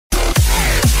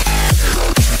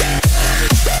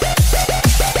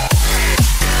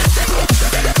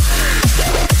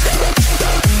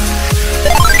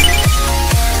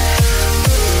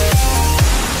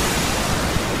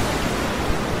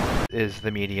is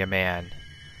the Media Man,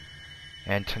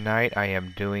 and tonight I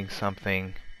am doing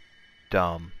something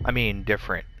dumb. I mean,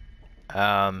 different.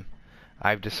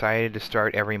 I've decided to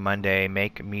start every Monday,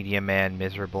 make Media Man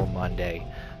Miserable Monday.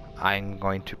 I'm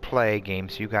going to play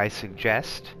games you guys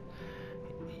suggest.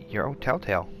 Oh,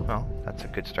 Telltale. Well, that's a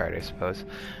good start, I suppose.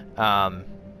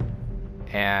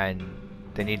 And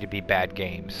they need to be bad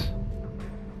games.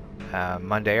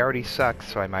 Monday already sucks,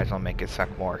 so I might as well make it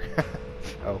suck more.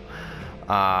 So,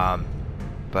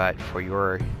 but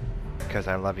because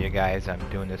I love you guys, I'm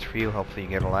doing this for you. Hopefully you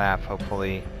get a laugh.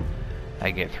 Hopefully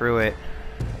I get through it.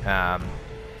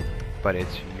 But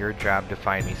it's your job to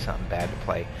find me something bad to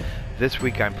play. This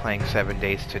week I'm playing 7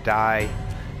 Days to Die,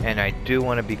 and I do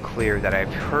want to be clear that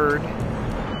I've heard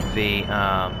the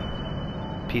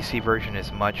PC version is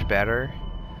much better.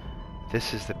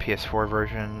 This is the PS4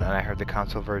 version, and I heard the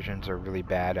console versions are really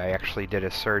bad. I actually did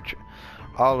a search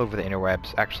all over the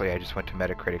interwebs. Actually, I just went to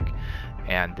Metacritic,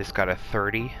 and this got a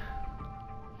 30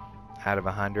 out of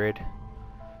 100.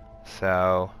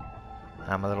 So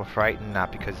I'm a little frightened,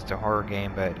 not because it's a horror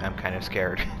game, but I'm kind of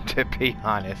scared, to be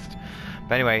honest.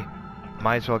 But anyway,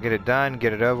 might as well get it done,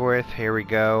 get it over with. Here we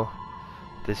go.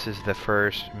 This is the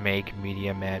first Make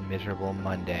Media Man Miserable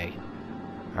Monday.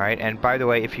 Alright, and by the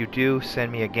way, if you do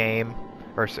send me a game,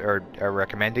 or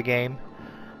recommend a game,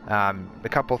 a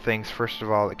couple things. First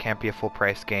of all, it can't be a full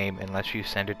price game unless you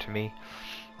send it to me.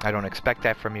 I don't expect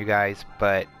that from you guys,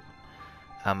 but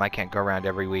I can't go around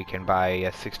every week and buy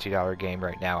a $60 game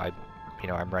right now.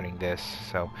 I'm running this,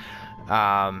 so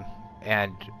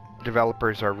and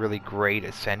developers are really great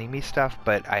at sending me stuff,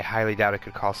 but I highly doubt I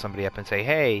could call somebody up and say,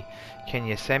 hey, can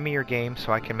you send me your game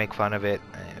so I can make fun of it?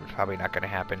 It's probably not going to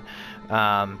happen.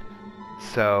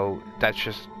 So that's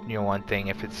just one thing.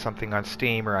 If it's something on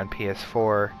Steam or on PS4,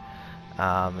 or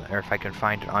if I can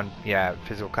find it on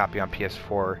physical copy on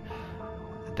PS4,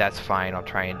 that's fine. I'll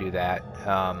try and do that.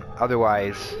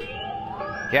 Otherwise,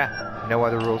 no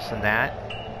other rules than that.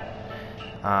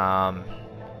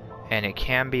 And it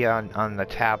can be on the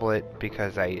tablet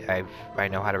because I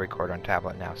know how to record on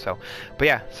tablet now. So, but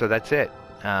yeah, so that's it.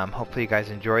 Hopefully you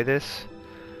guys enjoy this.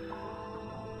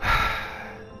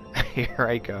 Here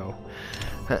I go.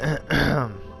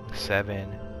 7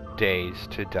 Days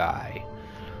to Die.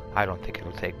 I don't think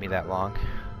it'll take me that long.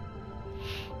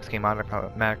 This game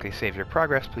automatically saves your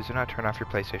progress. Please do not turn off your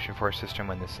PlayStation 4 system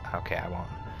when this... Okay, I won't.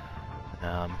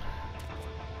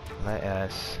 Let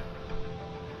us...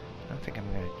 I don't think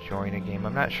I'm going to join a game.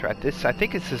 I'm not sure. I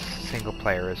think it's a single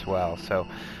player as well, so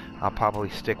I'll probably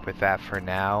stick with that for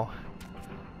now.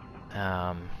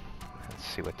 Let's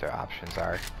see what their options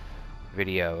are.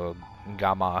 Video,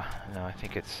 gamma. No, I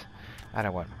think it's... I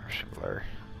don't want motion blur.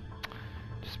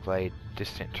 Display,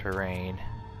 distant terrain.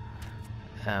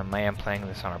 I am playing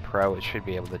this on a Pro. It should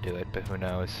be able to do it, but who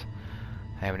knows.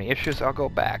 If I have any issues, I'll go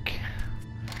back.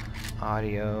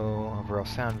 Audio, overall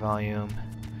sound volume.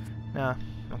 No.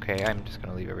 Okay, I'm just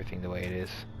gonna leave everything the way it is.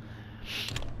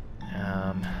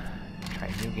 Try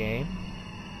a new game.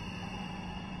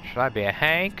 Should I be a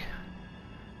Hank?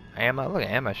 Emma, look at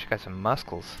Emma, she got some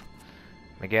muscles.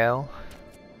 Miguel,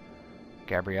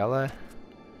 Gabriella,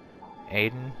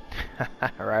 Aiden,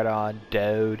 right on,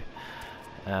 dude.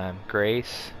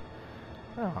 Grace.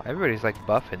 Oh, everybody's like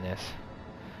buff in this.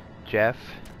 Jeff,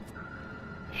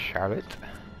 Charlotte,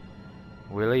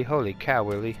 Willie, holy cow,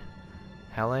 Willie,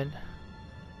 Helen.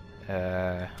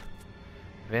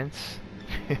 Vince.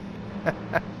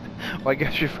 Well, I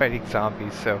guess you're fighting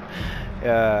zombies, so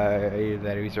either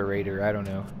that or he's a raider, I don't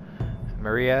know.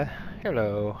 Maria,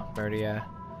 hello, Maria.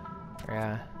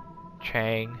 Yeah,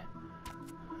 Chang.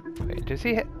 Wait, does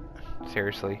he hit?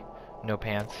 Seriously, no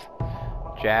pants.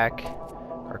 Jack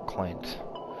or Clint?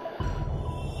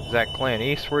 Is that Clint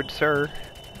Eastwood, sir?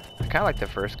 I kind of like the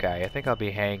first guy. I think I'll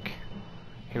be Hank.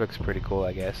 He looks pretty cool,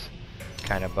 I guess.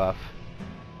 Kind of buff.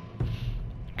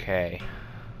 Okay.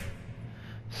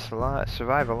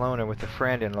 Survive alone or with a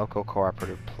friend in local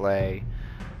cooperative play.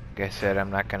 Like I said,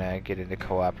 I'm not gonna get into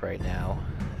co-op right now,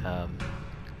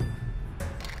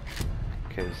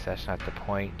 because that's not the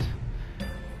point.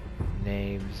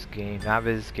 Names, game,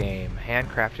 novice game,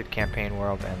 handcrafted campaign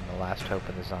world, and the last hope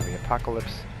in the zombie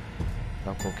apocalypse.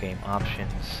 Local game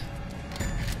options.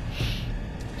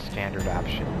 Standard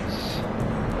options.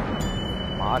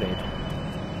 Modded.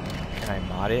 Can I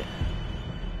mod it?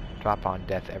 Drop on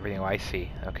death, everything. Oh, I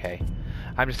see. Okay.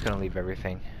 I'm just gonna leave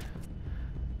everything.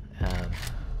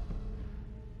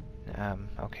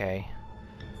 Okay.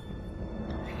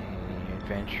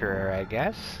 Adventurer, I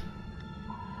guess.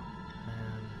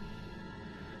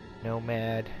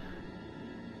 Nomad.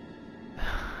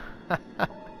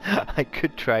 I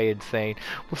could try insane.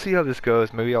 We'll see how this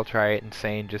goes. Maybe I'll try it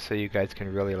insane just so you guys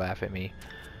can really laugh at me.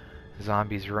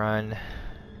 Zombies run.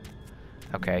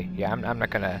 Okay, yeah, I'm not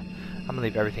gonna... I'm gonna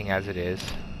leave everything as it is.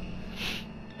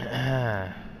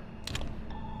 And...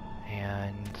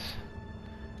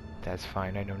 that's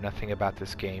fine. I know nothing about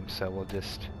this game, so we'll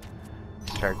just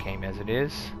start game as it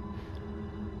is.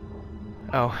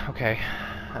 Oh, okay.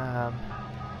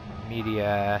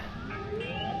 Media...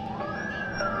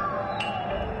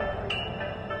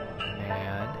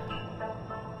 Man.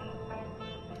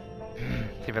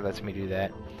 See if it lets me do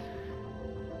that.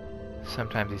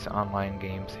 Sometimes these online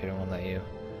games, they don't let you.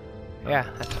 Yeah,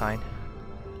 that's fine.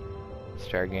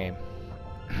 Start game.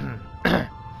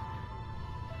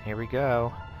 Here we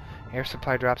go. Air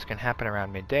supply drops can happen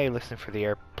around midday. Listen for the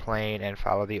airplane and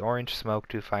follow the orange smoke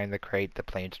to find the crate the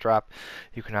planes drop.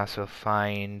 You can also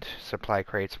find supply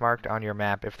crates marked on your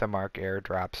map if the mark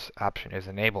airdrops option is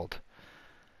enabled.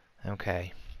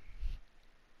 Okay.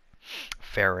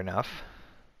 Fair enough.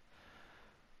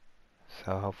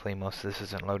 So hopefully most of this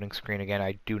isn't loading screen again.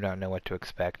 I do not know what to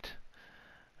expect.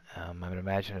 I would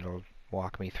imagine it'll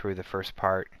walk me through the first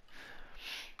part.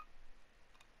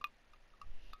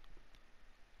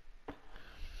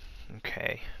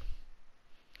 Okay.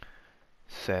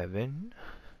 7.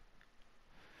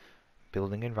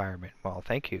 Building environment. Well,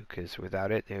 thank you, because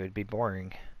without it, it would be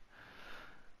boring.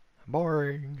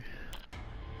 Boring.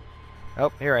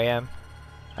 Oh, here I am.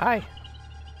 Hi.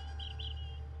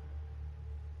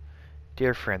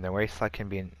 Dear friend, the wasteland can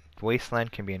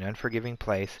be an unforgiving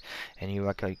place, and you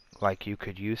look like you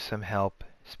could use some help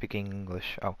speaking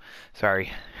English. Oh,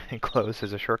 sorry. Enclosed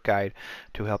is a short guide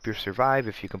to help you survive.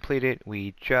 If you complete it,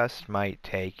 we just might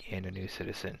take in a new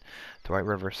citizen. The White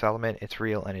River Settlement, it's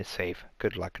real and it's safe.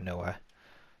 Good luck, Noah.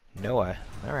 Noah,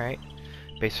 alright.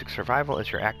 Basic survival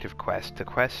is your active quest. The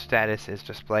quest status is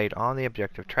displayed on the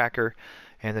objective tracker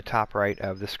in the top right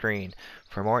of the screen.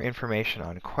 For more information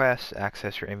on quests,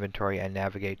 access your inventory and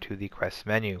navigate to the quest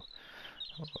menu.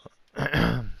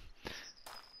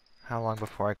 How long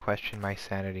before I question my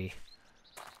sanity?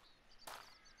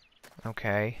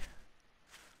 Okay.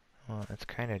 Well, it's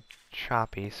kind of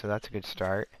choppy, so that's a good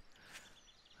start.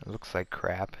 It looks like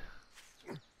crap.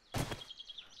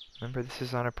 Remember, this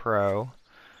is on a pro.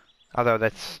 Although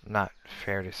that's not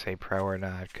fair to say pro or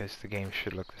not, because the game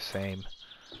should look the same.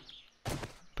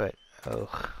 But,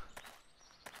 ugh.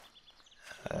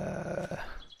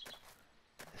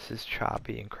 This is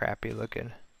choppy and crappy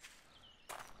looking.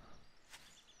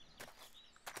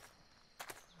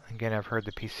 Again, I've heard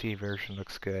the PC version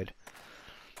looks good.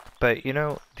 But, you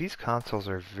know, these consoles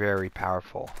are very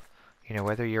powerful. You know,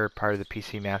 whether you're part of the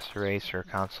PC Master Race or a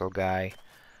console guy,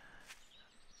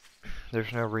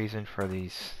 there's no reason for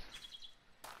these...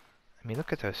 I mean,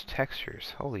 look at those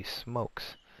textures. Holy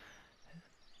smokes.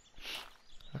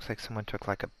 Looks like someone took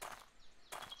like a...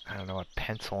 I don't know, a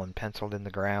pencil and penciled in the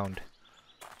ground.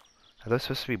 Are those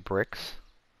supposed to be bricks?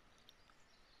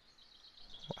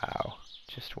 Wow.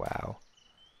 Just wow.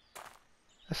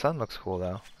 The sun looks cool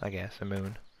though, I guess. A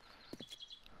moon.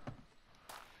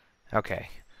 Okay.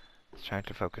 Let's try not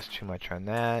to focus too much on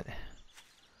that.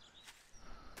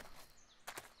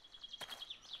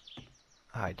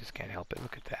 Oh, I just can't help it.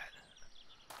 Look at that.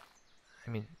 I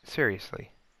mean,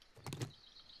 seriously.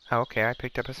 Oh, okay, I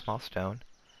picked up a small stone.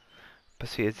 But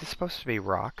see, is this supposed to be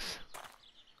rocks?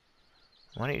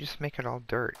 Why don't you just make it all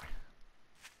dirt?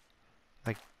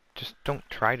 Like, just don't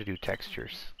try to do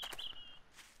textures.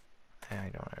 I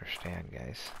don't understand,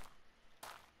 guys.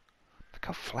 Look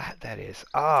how flat that is.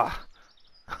 Ah!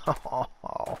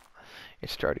 Oh,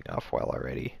 it's starting off well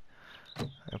already.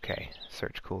 Okay,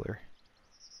 search cooler.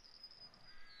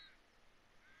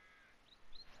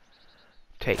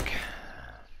 Take.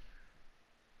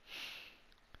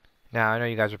 Now, I know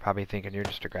you guys are probably thinking you're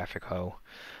just a graphic hoe.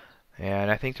 And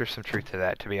I think there's some truth to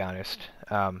that, to be honest.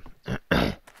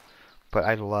 But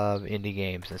I love indie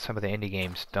games, and some of the indie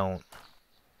games don't...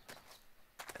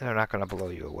 They're not going to blow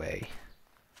you away.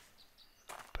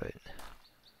 But...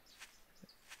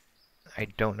 I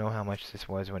don't know how much this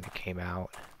was when it came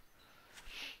out.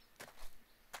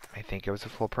 I think it was a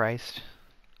full price.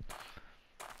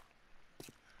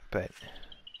 But...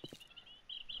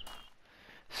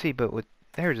 See, but with...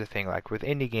 Here's the thing, like, with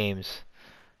indie games...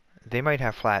 They might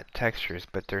have flat textures,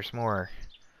 but there's more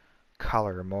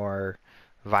color, more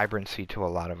vibrancy to a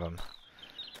lot of them.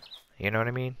 You know what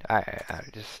I mean? I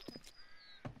just...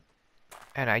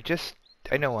 And I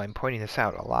know I'm pointing this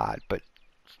out a lot, but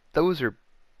those are...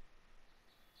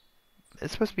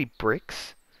 It's supposed to be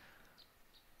bricks?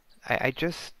 I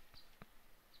just...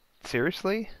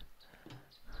 Seriously?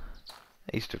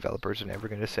 These developers are never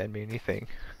going to send me anything.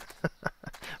 But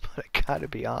I gotta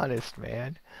be honest,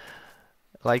 man.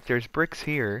 Like, there's bricks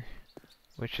here,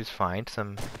 which is fine.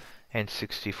 Some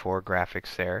N64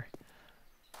 graphics there.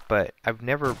 But I've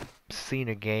never seen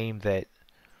a game that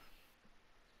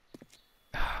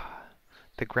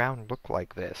the ground looked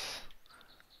like this.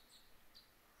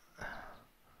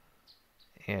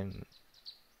 And,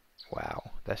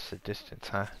 wow, that's the distance,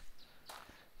 huh?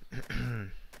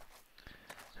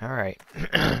 Alright,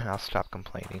 I'll stop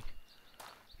complaining.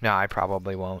 No, I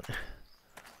probably won't.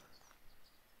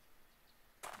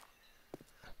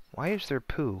 Why is there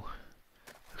poo?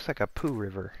 Looks like a poo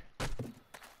river.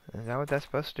 Is that what that's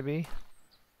supposed to be?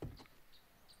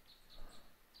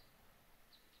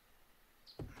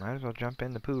 Might as well jump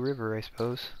in the poo river, I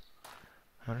suppose.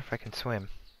 I wonder if I can swim.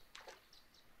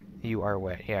 You are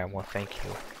wet. Yeah, well, thank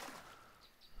you.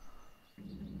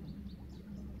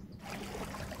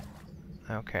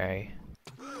 Okay.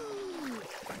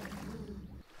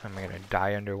 Am I gonna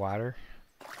die underwater?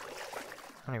 I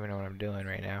don't even know what I'm doing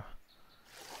right now.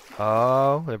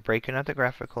 Oh, they're breaking out the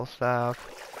graphical stuff.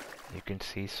 You can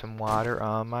see some water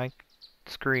on my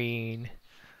screen.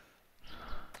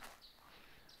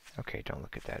 Okay, don't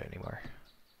look at that anymore.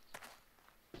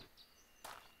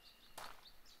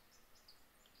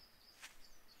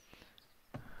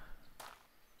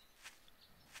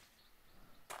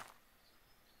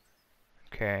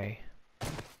 Okay.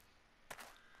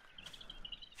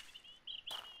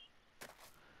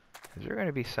 Is there going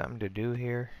to be something to do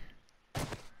here?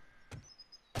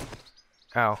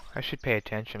 Oh, I should pay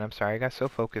attention. I'm sorry, I got so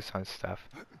focused on stuff.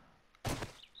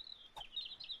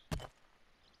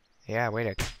 Yeah,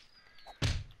 wait,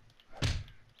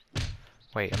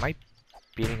 am I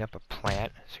beating up a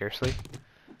plant? Seriously?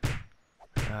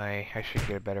 I should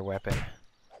get a better weapon.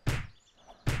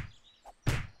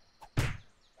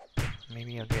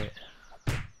 Maybe I'll get...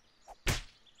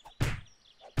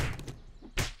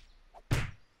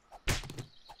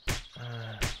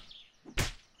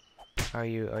 Are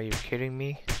you kidding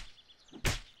me?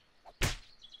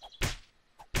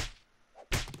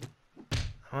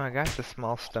 Oh, I got the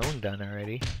small stone done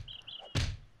already.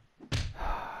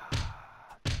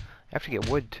 I have to get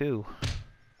wood too.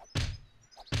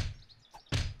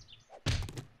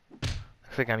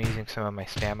 Looks like I'm using some of my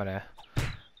stamina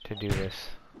to do this.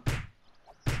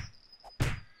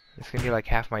 It's gonna be like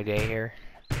half my day here,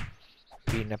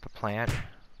 beating up a plant.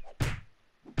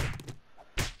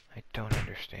 I don't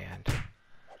understand.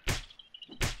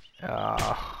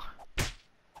 Oh.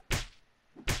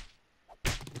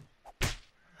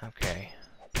 Okay.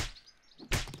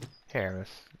 Here,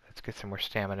 let's get some more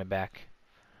stamina back.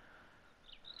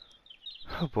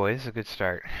 Oh boy, this is a good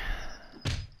start.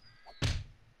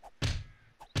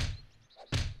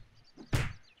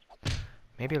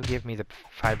 Maybe it'll give me the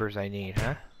fibers I need,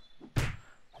 huh?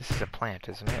 This is a plant,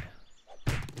 isn't it?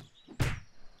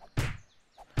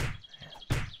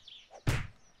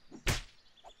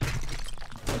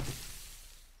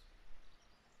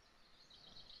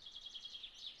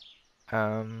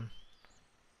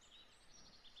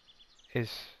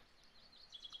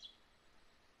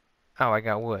 Oh, I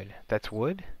got wood. That's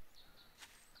wood?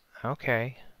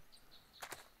 Okay.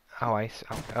 Oh,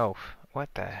 oh,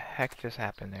 what the heck just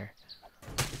happened there?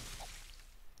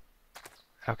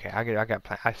 Okay, I got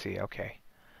I see, okay.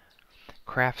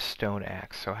 Craft stone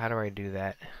axe. So how do I do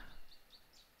that?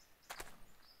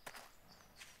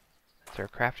 Is there a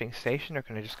crafting station, or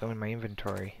can I just go in my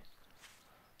inventory?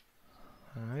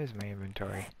 Oh, there's my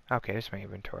inventory. Okay, there's my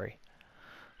inventory.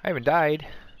 I haven't died.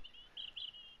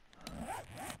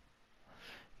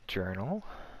 Journal.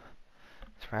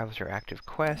 Survivals are active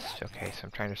quest. Okay, so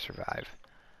I'm trying to survive.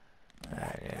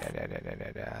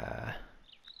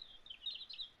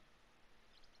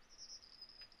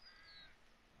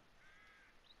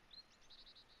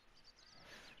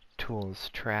 Tools,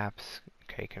 traps.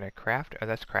 Okay, can I craft? Oh,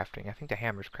 that's crafting. I think the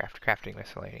hammer's crafting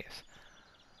miscellaneous.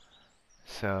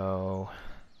 So,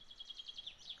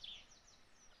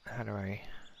 how do I...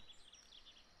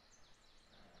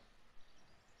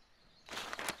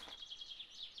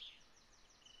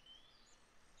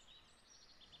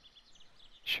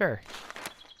 Sure.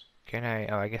 Can I...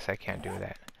 Oh, I guess I can't do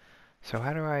that. So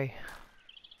how do I...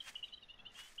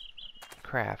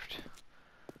 craft?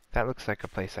 That looks like a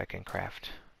place I can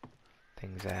craft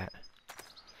things at.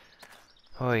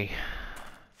 Oi.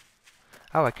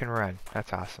 Oh, I can run.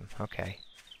 That's awesome. Okay.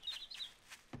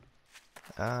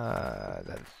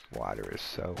 That water is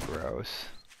so gross.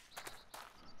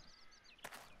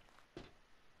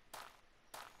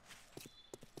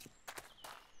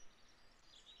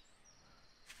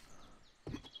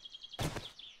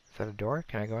 Is that a door?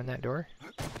 Can I go in that door?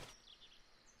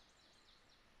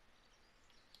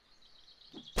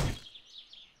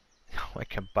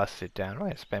 bust it down. I'm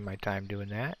going to spend my time doing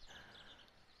that.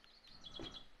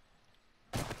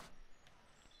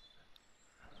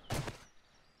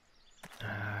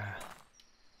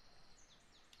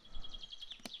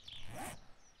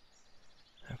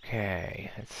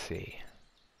 Okay, let's see.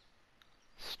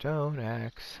 Stone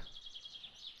axe.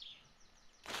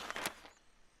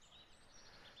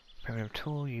 Primitive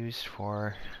tool used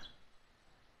for...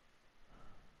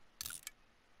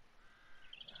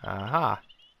 Aha!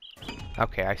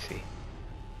 Okay, I see.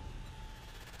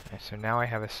 Okay, so now I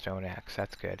have a stone axe.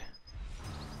 That's good.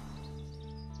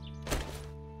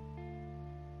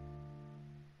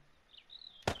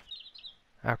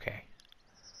 Okay.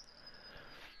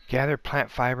 Gather plant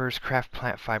fibers, craft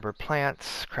plant fiber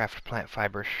plants, craft plant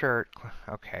fiber shirt.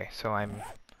 Okay, so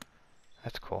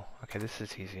that's cool. Okay, this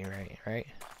is easy, right?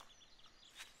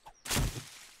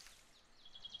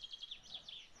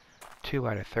 2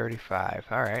 out of 35.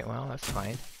 Alright, well, that's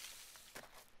fine.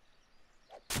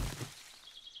 I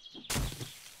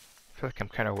feel like I'm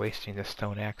kind of wasting the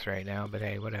stone axe right now, but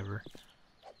hey, whatever.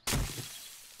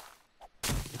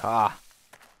 Ah!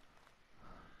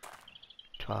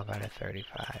 12 out of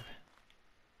 35.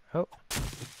 Oh.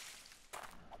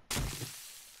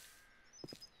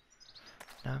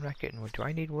 No, I'm not getting wood. Do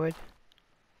I need wood?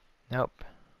 Nope.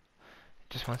 It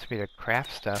just wants me to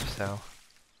craft stuff, so...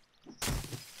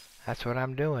 that's what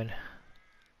I'm doing.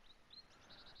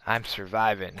 I'm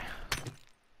surviving.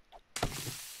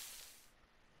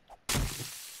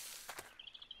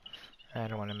 I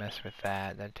don't want to mess with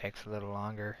that. That takes a little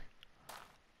longer.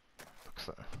 Looks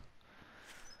like...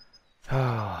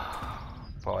 oh,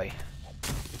 boy.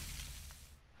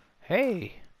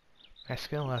 Hey! My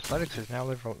skill in athletics is now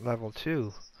level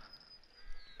 2.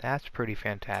 That's pretty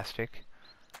fantastic.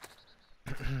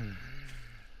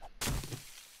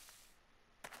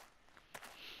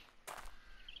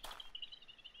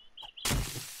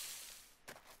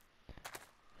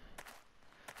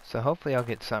 So hopefully I'll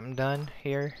get something done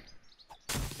here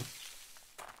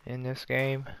in this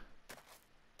game.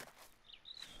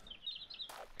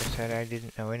 Like I said, I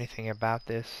didn't know anything about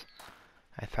this.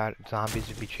 I thought zombies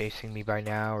would be chasing me by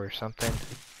now or something.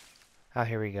 Oh,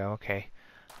 here we go. Okay.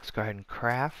 Let's go ahead and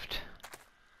craft.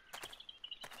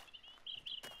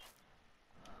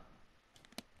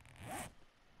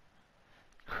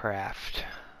 Craft.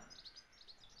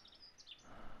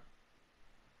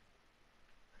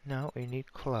 No, we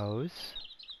need clothes.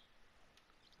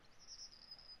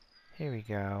 Here we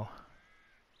go.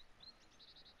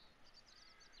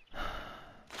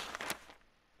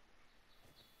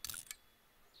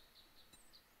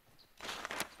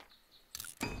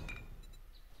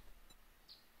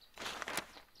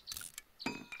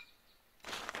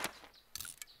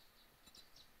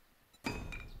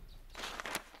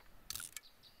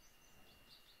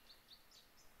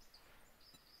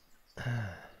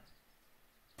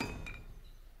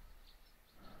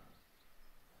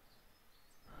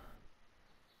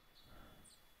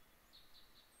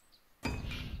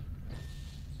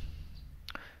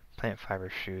 Plant fiber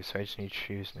shoes, so I just need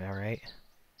shoes now, right?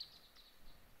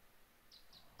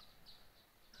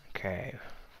 Okay,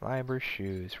 fiber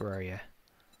shoes, where are you?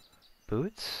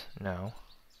 Boots? No.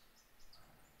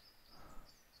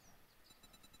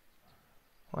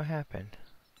 What happened?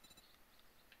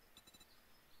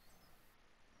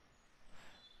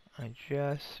 I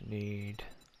just need...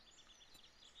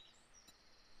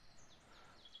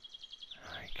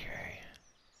 okay.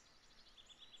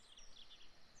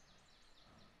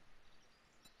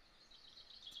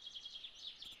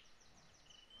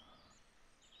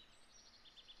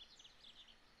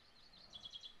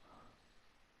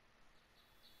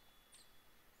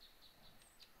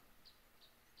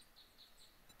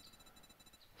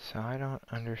 So I don't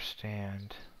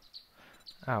understand.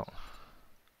 Oh.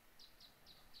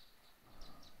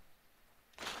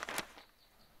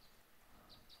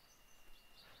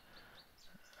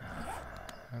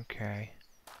 Okay.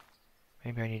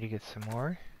 Maybe I need to get some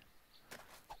more?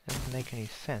 Doesn't make any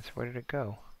sense. Where did it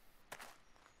go?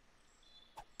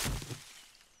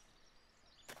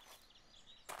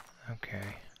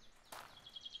 Okay.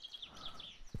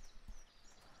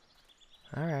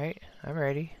 Alright, I'm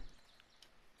ready.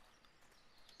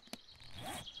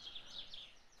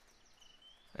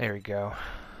 There we go.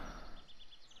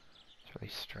 It's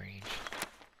really strange.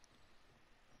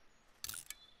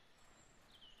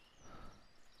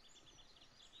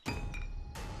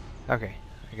 Okay,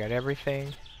 I got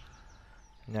everything.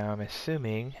 Now I'm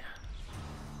assuming...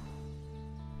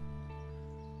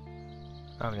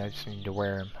 oh, I just need to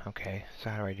wear them. Okay, so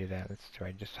how do I do that? Do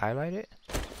I just highlight it?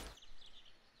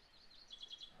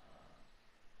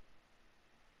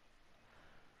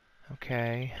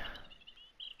 Okay.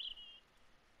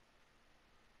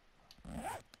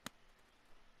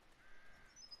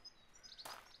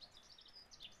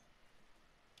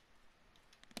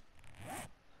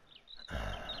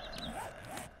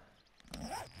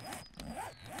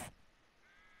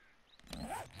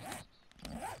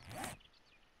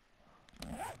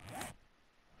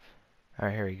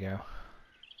 Alright, here we go.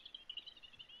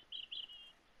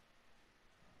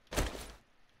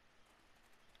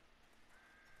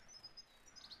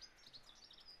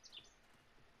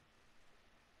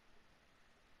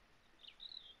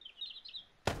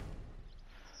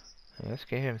 Let's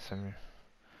get him some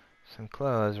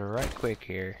clothes right quick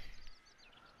here.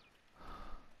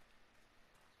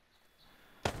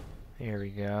 Here we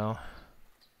go.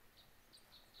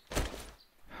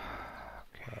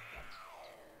 Okay.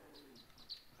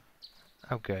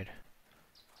 Oh, good.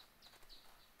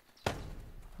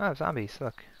 Oh, zombies,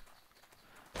 look.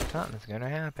 Something's gonna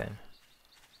happen.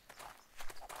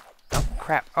 Oh,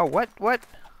 crap. Oh, what? What?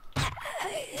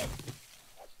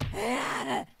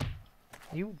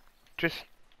 You just...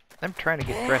 I'm trying to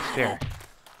get dressed there.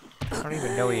 I don't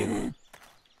even know you.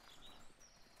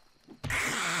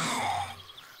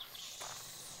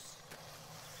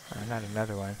 Oh, not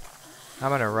another one. I'm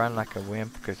gonna run like a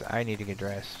wimp because I need to get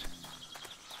dressed.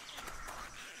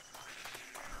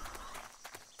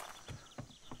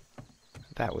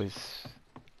 That was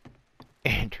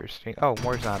interesting. Oh,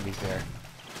 more zombies there.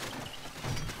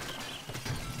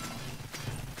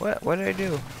 What did I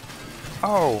do?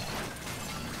 Oh!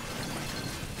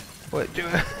 What do?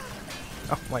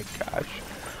 Oh my gosh.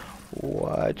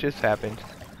 What just happened?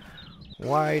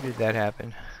 Why did that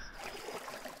happen?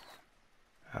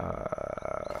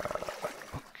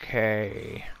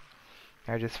 Okay.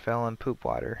 I just fell in poop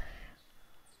water.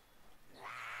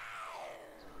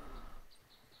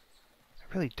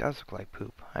 It really does look like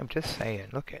poop. I'm just saying.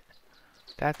 Look it.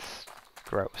 That's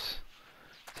gross.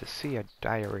 To see a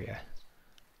diarrhea.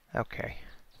 Okay.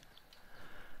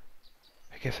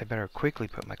 I guess I better quickly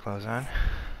put my clothes on.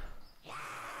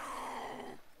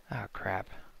 Oh, crap.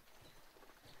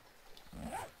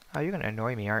 Oh, you're gonna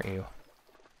annoy me, aren't you?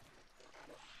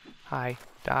 Hi.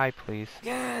 Die, please.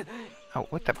 Oh,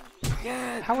 what the...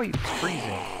 How are you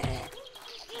freezing?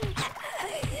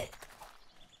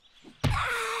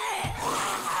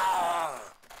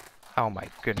 Oh my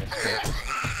goodness gracious.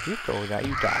 You go that,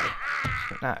 you die.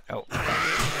 Not... Oh.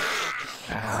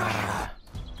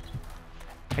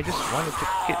 I just wanted to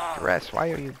get dressed.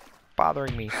 Why are you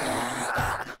bothering me?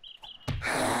 Oh,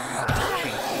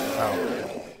 jeez.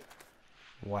 Oh.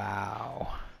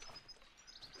 Wow.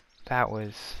 That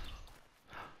was...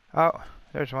 Oh,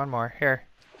 there's one more. Here.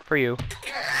 For you.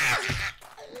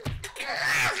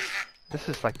 This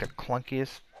is like the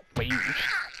clunkiest... Wait, you...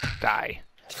 Die.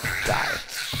 Die.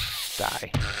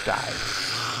 Die. Die.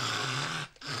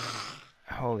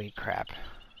 Holy crap.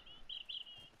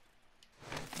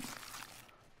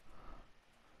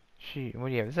 Gee, what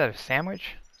do you have? Is that a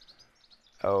sandwich?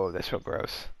 Oh, that's so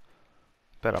gross.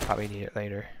 But I'll probably need it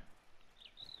later.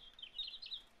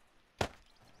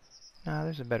 No,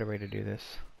 there's a better way to do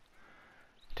this.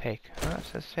 Take. Oh, it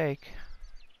says take.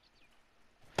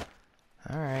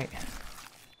 Alright.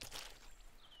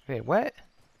 Wait, what?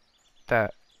 How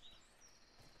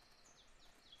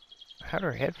did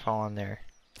her head fall on there?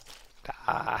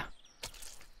 Ah.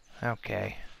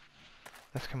 Okay.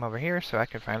 Let's come over here so I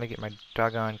can finally get my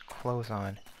doggone clothes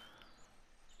on.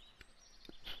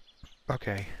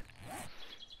 Okay.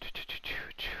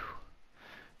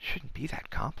 Shouldn't be that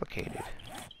complicated.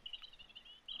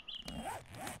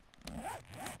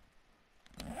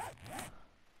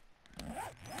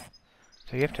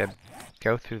 So you have to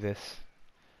go through this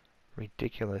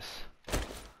ridiculous...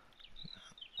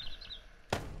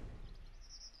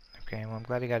 Okay, well I'm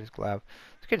glad he got his glove.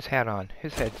 Let's get his hat on.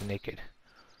 His head's naked.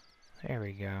 There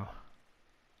we go.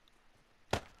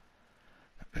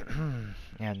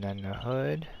 And then the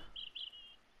hood.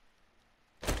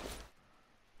 Is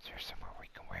there somewhere we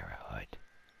can wear a hood?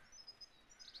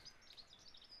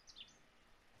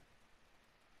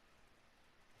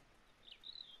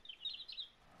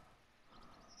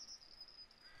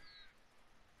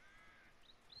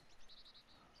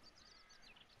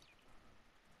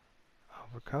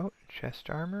 Overcoat, chest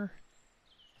armor,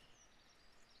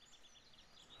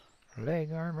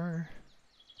 leg armor.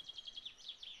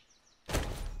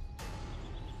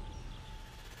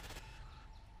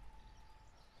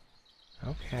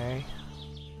 Okay.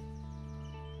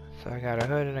 So I got a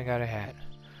hood and I got a hat.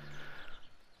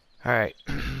 Alright.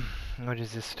 What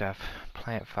is this stuff?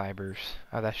 Plant fibers.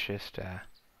 Oh, that's just,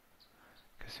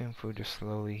 consume food to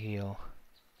slowly heal.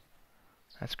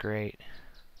 That's great.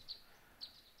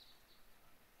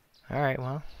 Alright,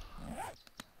 well.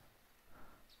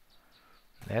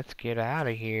 Let's get out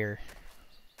of here.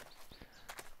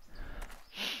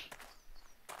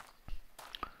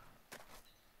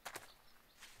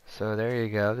 So there you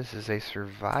go. This is a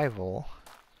survival,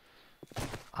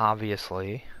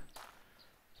 obviously,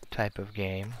 type of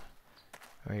game.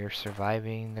 Or you're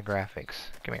surviving the graphics.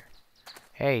 Come here.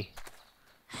 Hey!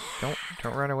 Don't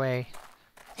run away.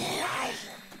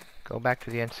 Go back to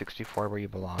the N64 where you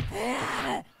belong.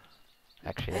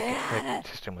 Actually, that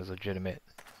system was legitimate.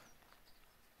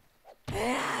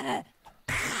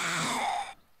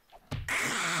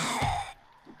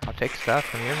 I'll take stuff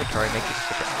from your inventory and make you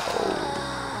disappear. Oh.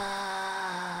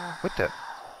 What the?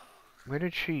 Where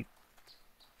did she...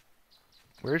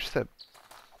 Where's the...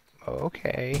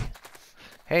 Okay.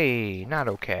 Hey, not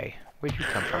okay. Where'd you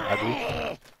come from, ugly?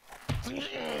 Oh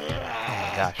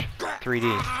my gosh.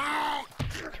 3D.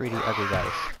 3D ugly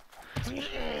guys.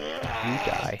 You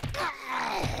die.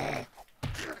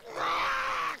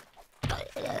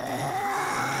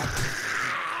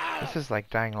 This is like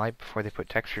Dying Light before they put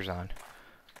textures on.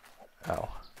 Oh.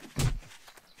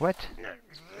 What?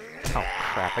 Oh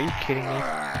crap, are you kidding me?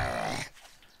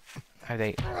 Are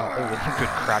they... Oh, it was a good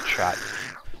crouch shot.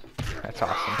 That's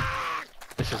awesome.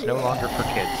 This is no longer for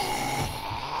kids.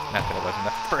 Not that it was in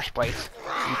the first place.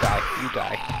 You die, you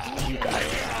die, you die.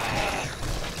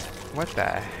 What the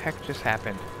heck just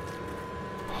happened?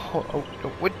 Oh,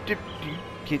 what did you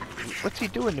get? What's he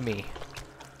doing to me?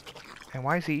 And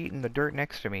why is he eating the dirt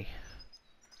next to me?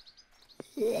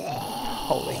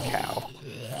 Holy cow.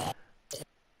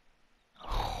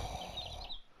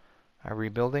 Are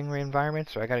rebuilding environment,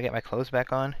 so I gotta get my clothes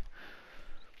back on?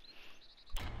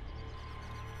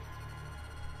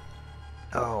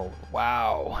 Oh,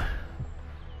 wow.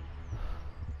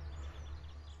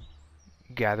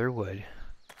 Gather wood.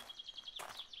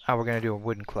 Oh, we're gonna do a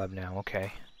wooden club now,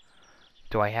 okay.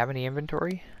 Do I have any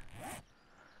inventory?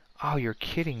 Oh, you're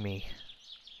kidding me.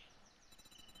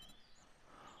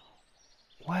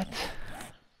 What?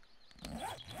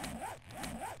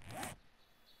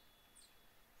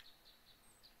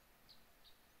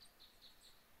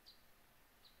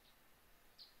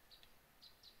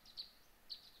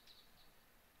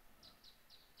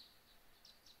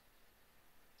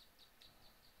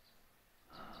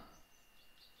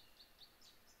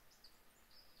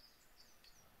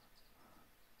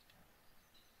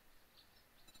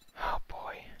 Oh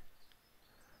boy.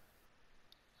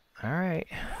 Alright.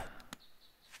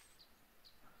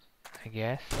 I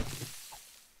guess.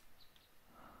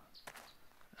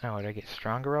 Oh, did I get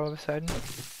stronger all of a sudden?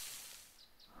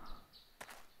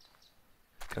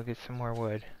 Go get some more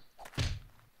wood.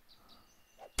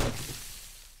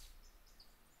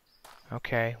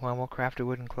 Okay, well, we'll craft a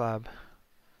wooden club.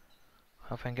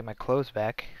 Hope I can get my clothes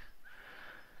back.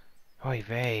 Oy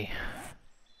vey.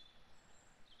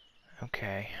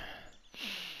 Okay.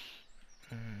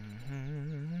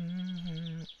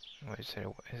 What is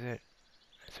it?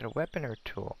 Is it a weapon or a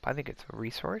tool? I think it's a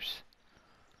resource.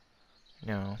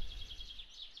 No.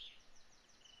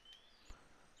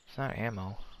 It's not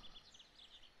ammo.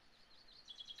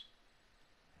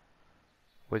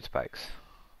 Wood spikes.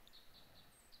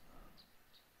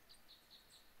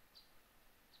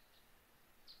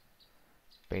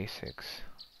 Basics.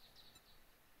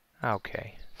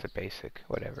 Okay, it's a basic,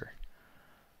 whatever.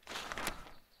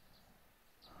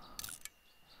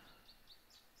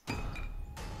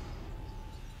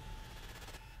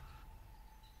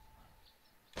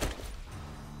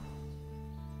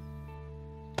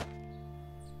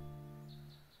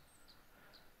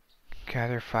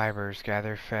 Gather fibers,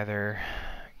 gather feather,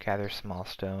 gather small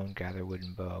stone, gather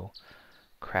wooden bow,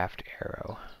 craft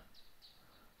arrow.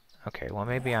 Okay, well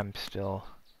maybe I'm still...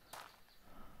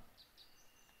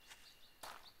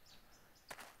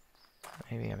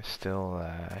 Maybe I'm still,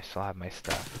 I still have my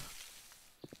stuff.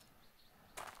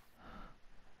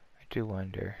 I do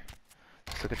wonder.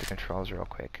 Let's look at the controls real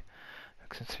quick.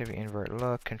 Sensitivity, invert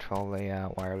look, control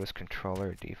layout, wireless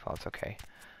controller, defaults, okay.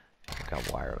 I got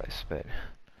wireless, but...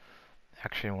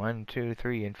 Action 1, 2,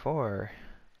 3, and 4.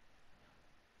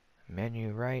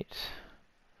 Menu right.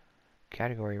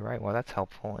 Category right. Well, that's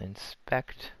helpful.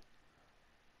 Inspect.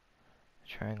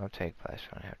 Triangle take place.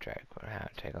 One half drag. One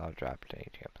half take all drop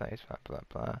take place. Blah blah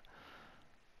blah.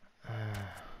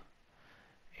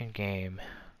 In game.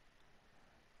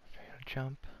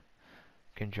 Jump.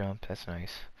 Can jump. That's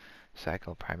nice.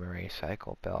 Cycle primary.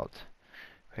 Cycle belt.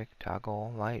 Quick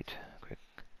toggle light. Quick.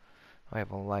 Oh, I have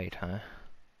a light, huh?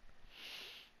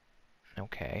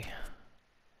 Okay.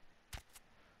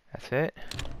 That's it?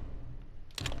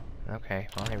 Okay,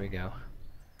 well, here we go.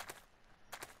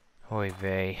 Oy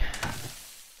vey.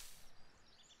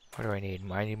 What do I need?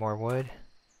 I need more wood?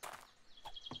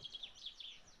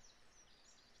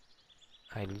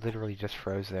 I literally just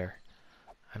froze there.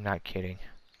 I'm not kidding.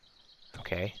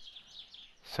 Okay.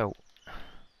 So,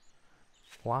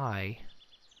 why?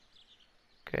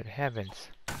 Good heavens.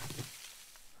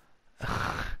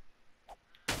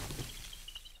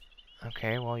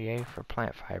 Okay, well, yay for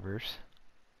plant fibers.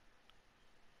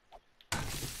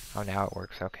 Oh, now it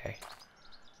works, okay.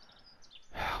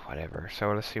 Whatever.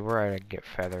 So let's see where I get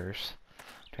feathers.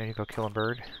 Do I need to go kill a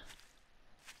bird?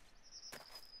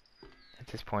 At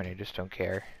this point, I just don't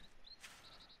care.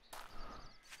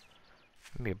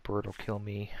 Maybe a bird will kill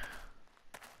me.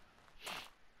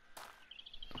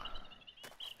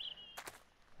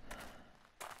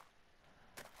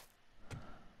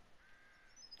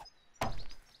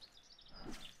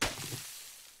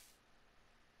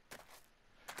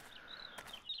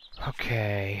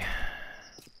 Okay.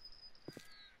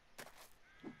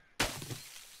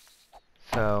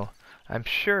 So, I'm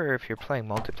sure if you're playing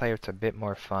multiplayer it's a bit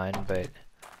more fun, but...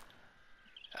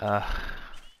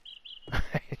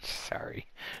 sorry.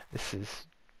 This is...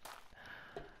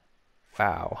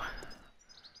 Wow.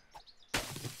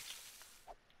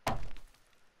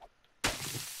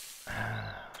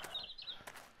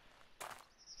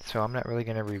 So I'm not really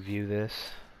going to review this,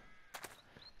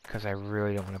 because I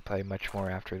really don't want to play much more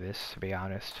after this, to be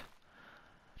honest.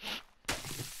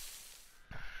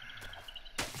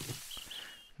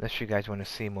 Unless you guys want to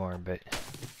see more, but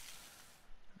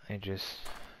I just...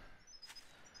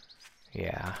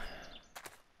 yeah.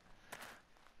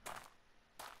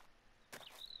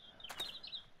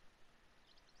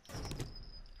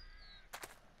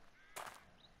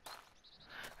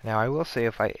 Now I will say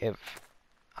if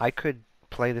I could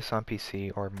play this on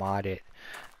PC or mod it,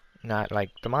 not like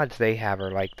the mods they have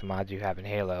are like the mods you have in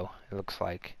Halo, it looks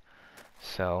like.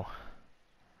 So,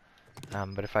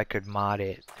 but if I could mod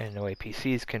it in the way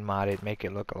PCs can mod it, make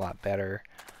it look a lot better.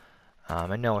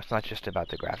 And no, it's not just about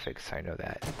the graphics, I know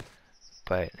that.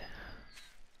 But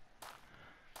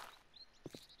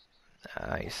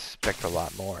I expect a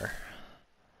lot more.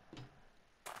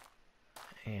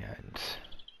 And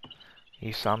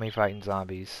you saw me fighting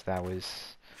zombies. That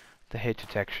was... the hit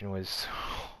detection was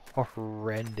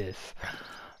horrendous.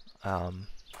 And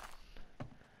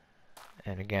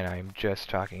again, I'm just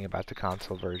talking about the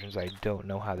console versions. I don't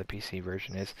know how the PC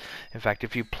version is. In fact,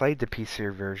 if you played the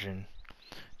PC version,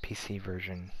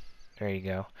 there you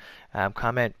go.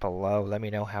 Comment below. Let me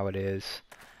know how it is.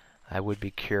 I would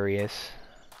be curious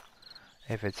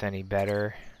if it's any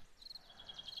better.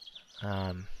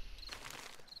 Well,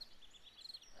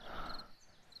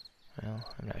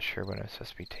 I'm not sure what I'm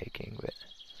supposed to be taking, but...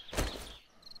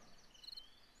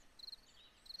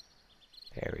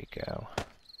 there we go.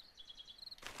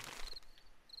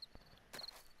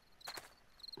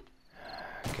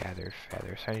 Gather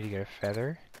feathers. I need to get a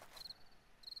feather.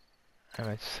 I'm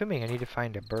assuming I need to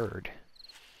find a bird.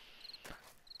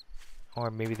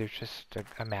 Or maybe there's just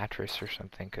a mattress or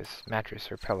something, because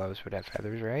mattress or pillows would have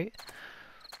feathers, right?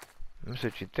 That's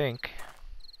what you'd think.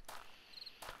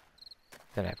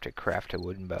 Then I have to craft a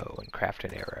wooden bow and craft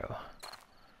an arrow.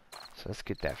 So let's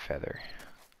get that feather.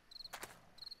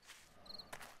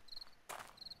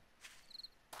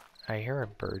 I hear a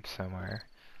bird somewhere.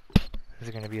 Is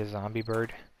it going to be a zombie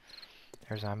bird?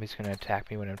 Are zombies going to attack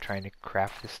me when I'm trying to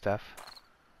craft this stuff?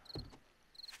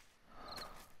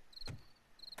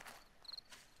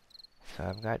 So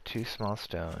I've got 2 small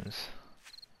stones.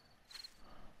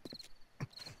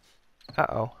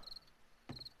 Uh-oh.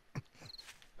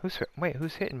 Who's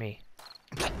hitting me?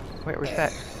 Wait, where's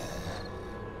that?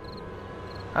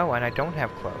 Oh, and I don't have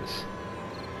clothes.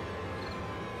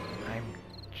 I'm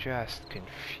just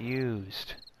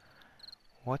confused.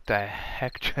 What the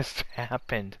heck just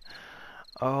happened?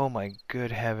 Oh my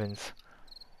good heavens.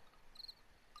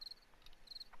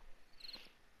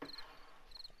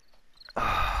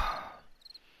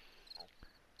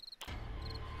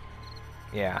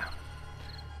 Yeah.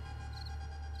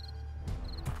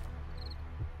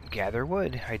 Gather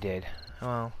wood, I did.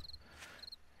 Well,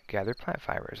 gather plant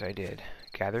fibers, I did.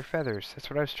 Gather feathers, that's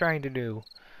what I was trying to do.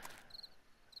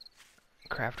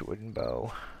 Craft wooden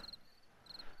bow.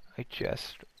 I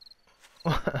just...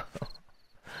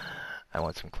 I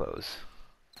want some clothes.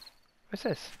 What's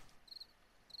this?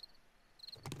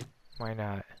 Why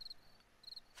not?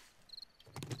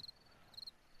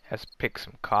 Let's pick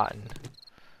some cotton.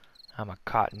 I'm a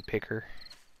cotton picker.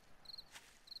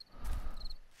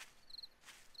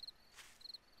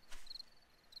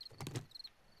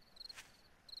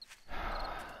 I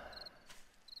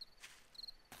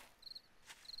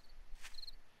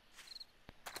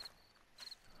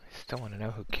still want to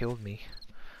know who killed me.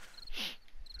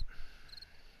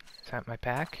 Is that my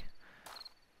pack?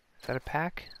 Is that a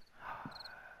pack?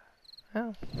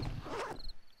 Oh.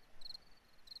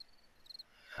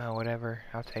 Oh, whatever.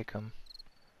 I'll take them.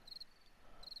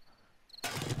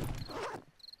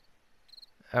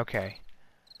 Okay.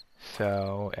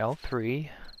 So, L3,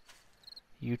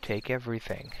 you take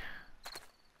everything.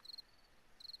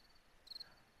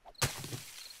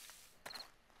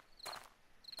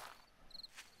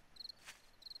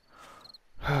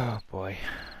 Oh boy.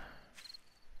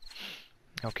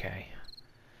 Okay.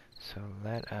 So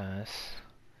let us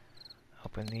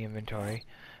open the inventory.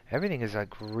 Everything is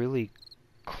like really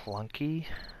clunky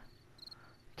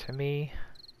to me.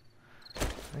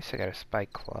 At least I got a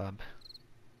spike club.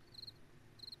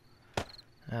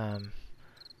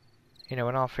 You know,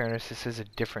 in all fairness, this is a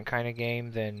different kind of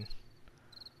game than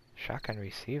shotgun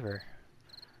receiver,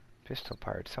 pistol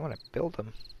parts. I want to build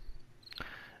them.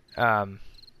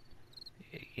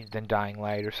 Than Dying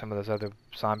Light or some of those other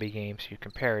zombie games you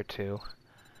compare it to.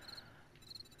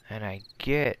 And I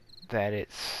get that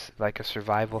it's like a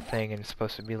survival thing and it's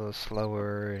supposed to be a little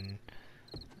slower and,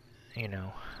 you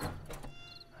know,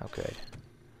 oh good.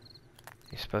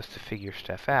 You're supposed to figure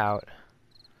stuff out.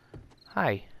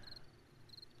 Hi.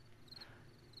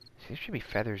 See, there should be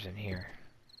feathers in here.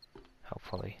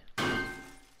 Hopefully.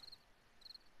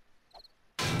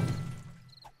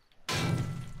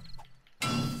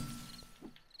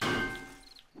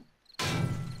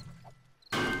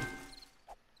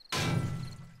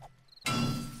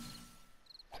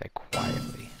 Say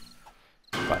quietly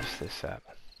bust this up.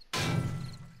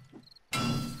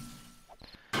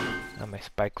 Oh, my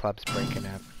spike club's breaking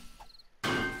up.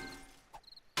 But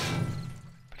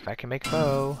if I can make a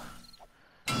bow,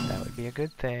 that would be a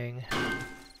good thing.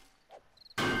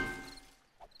 I'm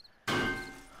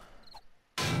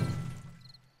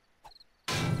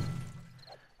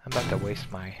about to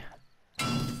waste my...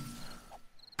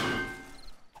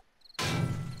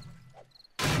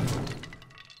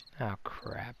 Oh,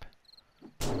 crap.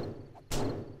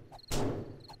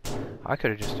 I could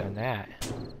have just done that.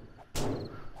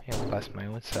 Yeah, bust my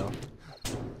own self.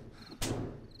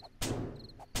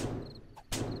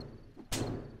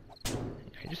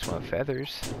 I just want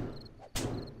feathers.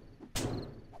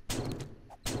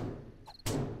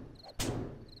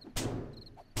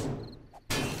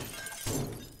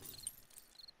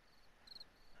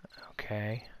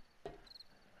 Okay.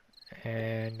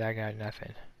 And I got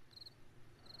nothing.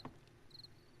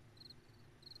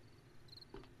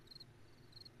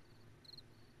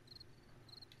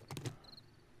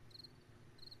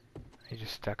 I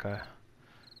just stuck a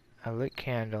lit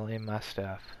candle in my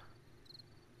stuff.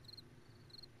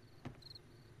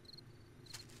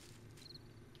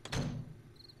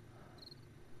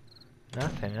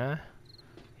 Nothing, huh?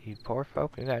 You poor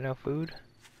folk, you got no food?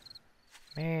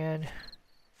 Man.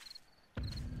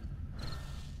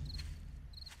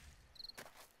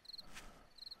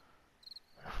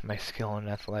 My skill in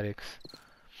athletics.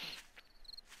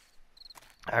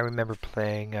 I remember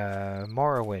playing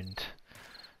Morrowind.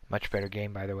 Much better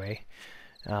game, by the way.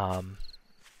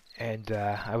 And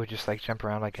I would just like jump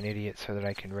around like an idiot so that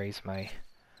I can raise my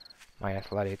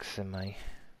athletics and my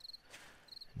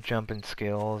jumping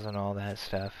skills and all that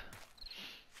stuff.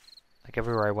 Like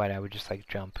everywhere I went, I would just like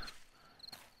jump.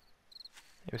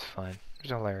 It was fun. It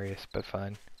was hilarious, but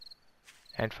fun.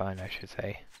 And fun, I should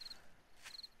say.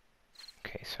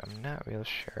 Okay, so I'm not real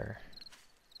sure.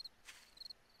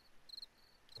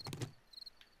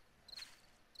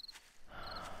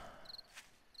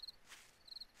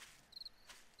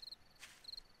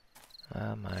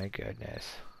 Oh my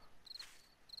goodness.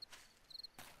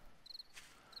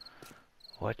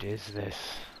 What is this?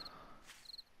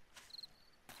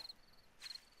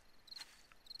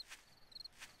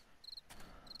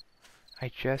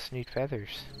 I just need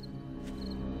feathers.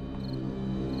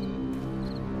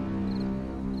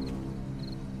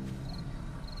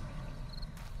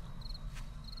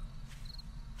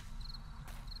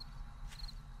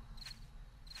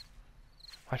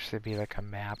 Watch there be like a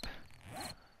map.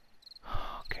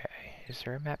 Okay, is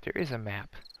there a map? There is a map.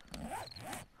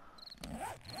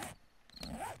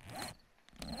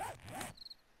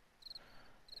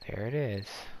 There it is.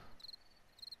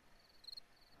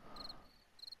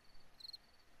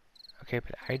 Okay,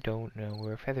 but I don't know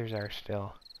where feathers are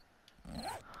still.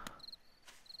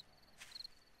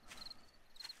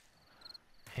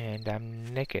 And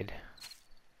I'm naked.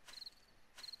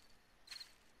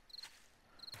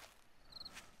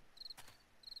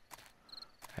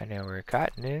 I know where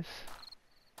cotton is.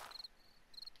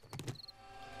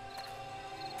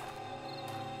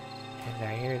 And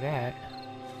I hear that.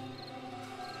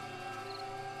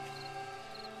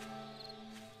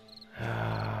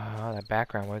 Oh, that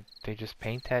background, what, they just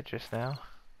paint that just now?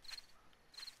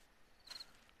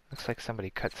 Looks like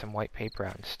somebody cut some white paper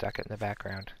out and stuck it in the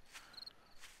background.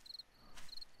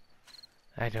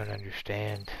 I don't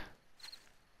understand.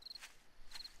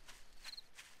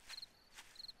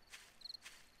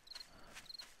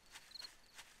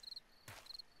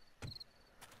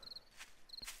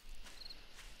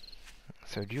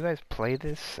 So do you guys play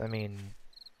this? I mean,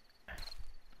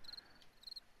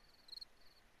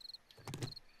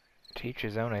 to each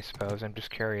his own, I suppose. I'm just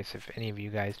curious if any of you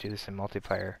guys do this in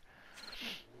multiplayer.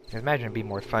 I imagine it'd be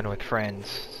more fun with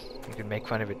friends. You can make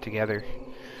fun of it together.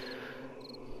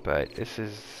 But this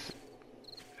is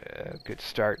a good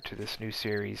start to this new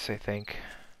series, I think.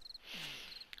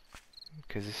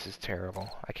 Because this is terrible.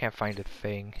 I can't find a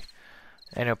thing.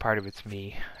 I know part of it's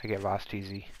me. I get lost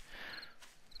easy.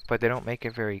 But they don't make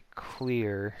it very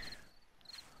clear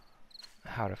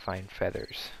how to find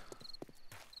feathers.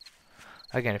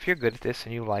 Again, if you're good at this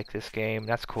and you like this game,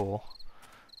 that's cool.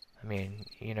 I mean,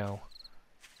 you know,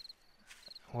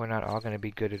 we're not all going to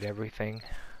be good at everything.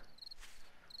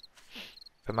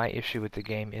 But my issue with the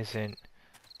game isn't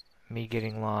me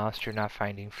getting lost or not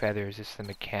finding feathers, it's the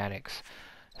mechanics.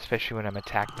 Especially when I'm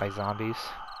attacked by zombies.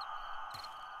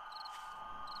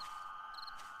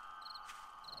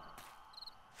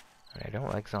 And I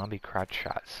don't like zombie crotch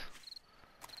shots.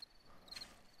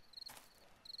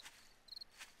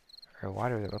 Or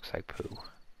water that looks like poo.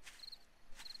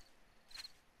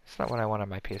 It's not what I want on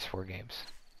my PS4 games.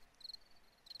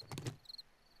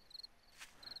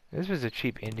 If this was a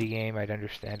cheap indie game, I'd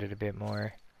understand it a bit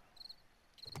more.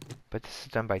 But this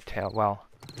is done by well,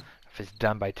 if it's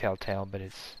done by Telltale, but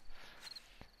it's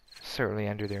certainly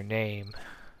under their name.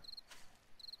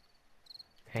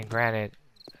 And granted,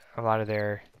 a lot of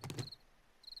their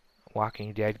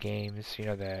Walking Dead games, you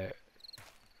know, the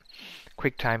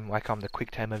QuickTime, I call them the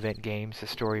QuickTime event games, the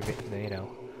story, you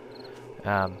know,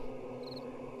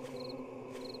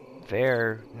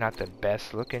 they're not the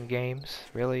best looking games,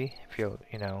 really. You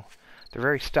know, they're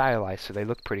very stylized, so they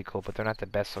look pretty cool, but they're not the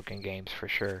best looking games for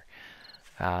sure.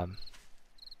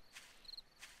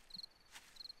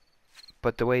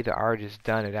 But the way the art is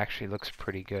done, it actually looks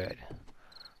pretty good.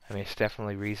 I mean, it's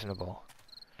definitely reasonable.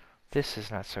 This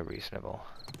is not so reasonable.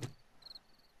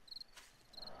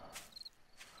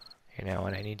 You know,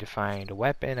 and I need to find a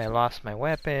weapon. I lost my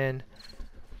weapon.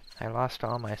 I lost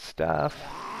all my stuff.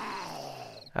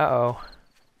 Uh-oh.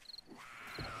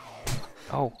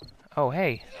 Oh,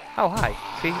 hey. Oh, hi.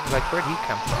 See, like, where'd he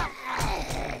come from?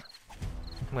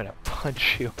 I'm gonna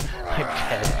punch you. I'm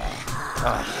dead.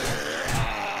 Oh.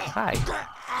 Hi.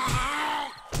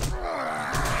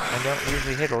 I don't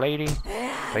usually hit a lady,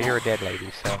 but you're a dead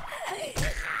lady, so.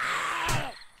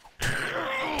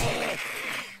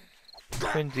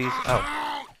 Twinsies. Oh.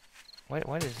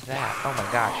 What is that? Oh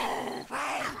my gosh.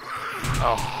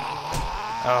 Oh.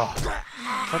 Oh.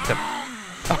 What the?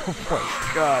 Oh my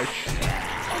gosh.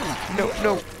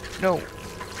 No.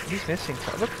 He's missing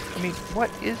something. Look, I mean,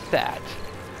 what is that?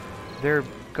 They're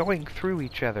going through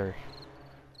each other.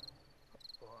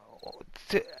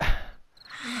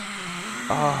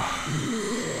 Oh.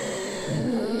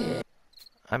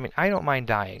 I mean, I don't mind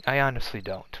dying. I honestly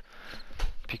don't.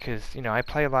 Because, you know, I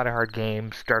play a lot of hard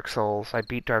games. Dark Souls. I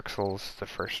beat Dark Souls, the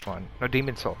first one. No,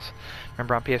 Demon Souls.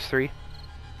 Remember on PS3?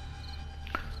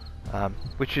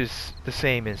 Which is the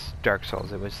same as Dark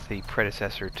Souls. It was the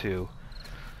predecessor to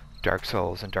Dark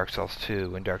Souls and Dark Souls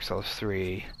 2 and Dark Souls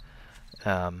 3.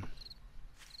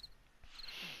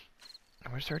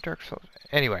 Where's there a Dark Souls?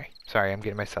 Anyway, sorry, I'm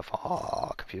getting myself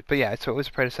all confused. But yeah, so it was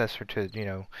a predecessor to, you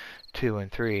know, 2 and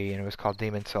 3, and it was called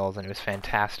Demon Souls, and it was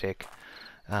fantastic.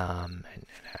 And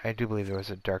I do believe there was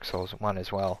a Dark Souls 1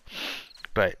 as well.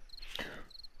 But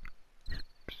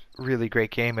really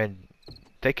great game, and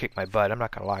they kicked my butt. I'm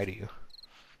not going to lie to you.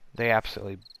 They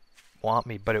absolutely want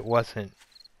me, but it wasn't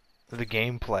the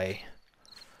gameplay.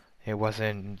 It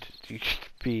wasn't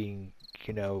being,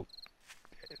 you know,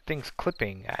 things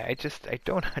clipping. I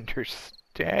don't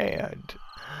understand.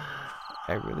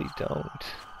 I really don't.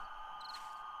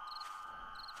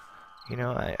 You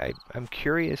know, I'm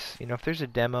curious, you know, if there's a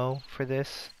demo for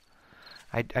this.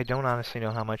 I don't honestly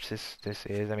know how much this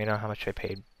is. I mean, I don't know how much I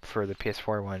paid for the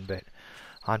PS4 one, but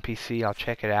on PC, I'll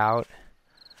check it out.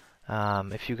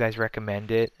 If you guys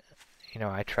recommend it, you know,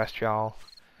 I trust y'all.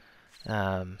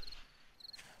 I'll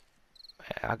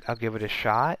give it a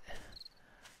shot.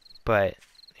 But,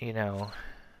 you know,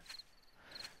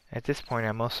 at this point,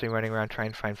 I'm mostly running around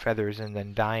trying to find feathers and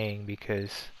then dying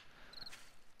because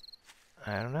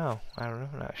I don't know. I'm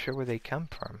not sure where they come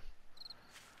from.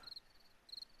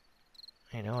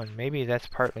 You know, and maybe that's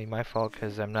partly my fault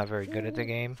because I'm not very good at the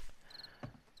game.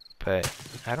 But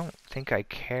I don't think I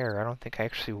care. I don't think I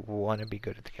actually want to be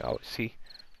good at the game. Oh, see?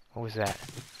 What was that?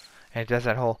 And it does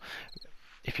that whole...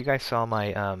 If you guys saw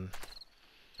my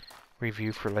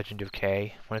review for Legend of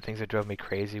K, one of the things that drove me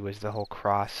crazy was the whole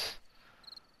cross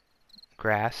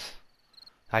grass.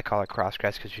 I call it cross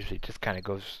grass because usually it just kind of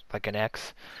goes like an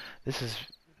X. This is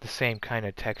the same kind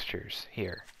of textures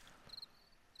here.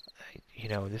 You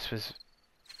know, this was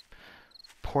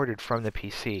ported from the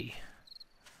PC.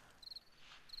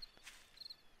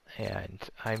 and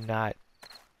I'm not,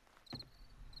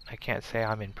 I can't say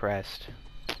I'm impressed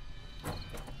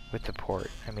with the port.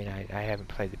 I mean, I haven't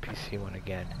played the PC one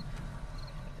again.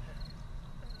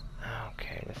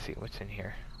 Okay, let's see what's in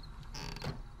here.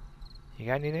 You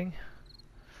got anything?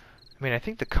 I mean, I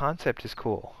think the concept is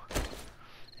cool.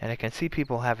 And I can see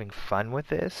people having fun with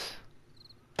this.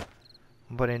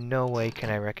 But in no way can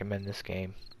I recommend this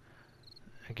game.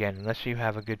 Again, unless you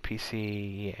have a good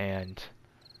PC and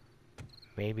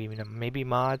maybe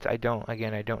mods. I don't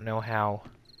know how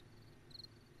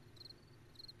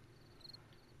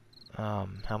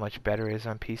much better it is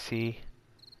on PC.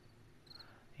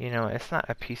 You know, it's not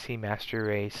a PC master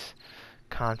race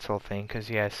console thing, because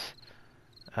yes,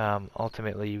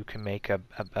 ultimately you can make a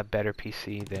better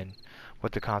PC than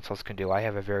what the consoles can do. I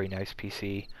have a very nice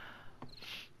PC.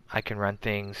 I can run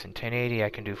things in 1080, I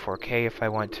can do 4K if I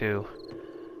want to.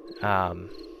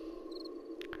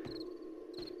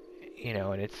 You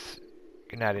know, and it's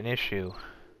not an issue.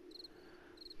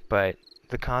 But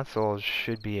the consoles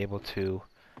should be able to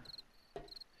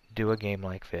do a game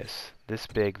like this. This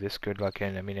big, this good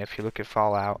looking. I mean, if you look at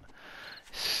Fallout,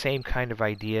 same kind of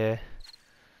idea,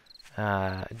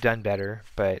 done better,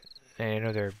 but you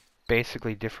know, they're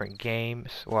basically different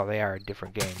games. Well, they are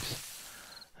different games.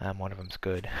 One of them's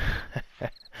good.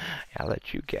 I'll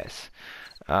let you guess.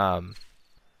 But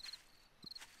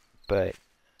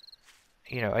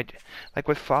you know, like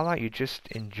with Fallout, you just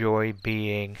enjoy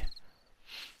being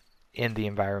in the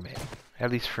environment.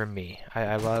 At least for me,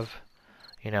 I love,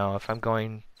 you know, if I'm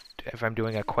doing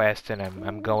a quest and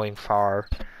I'm going far,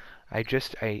 I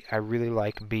really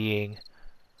like being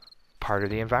part of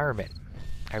the environment.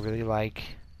 I really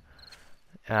like,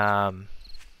 well,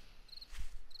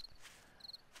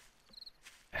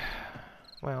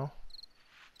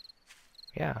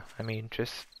 yeah, I mean,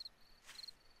 just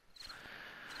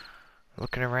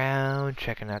looking around,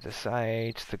 checking out the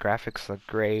sites. The graphics look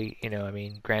great. You know, I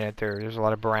mean, granted, there's a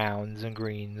lot of browns and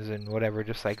greens and whatever,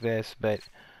 just like this, but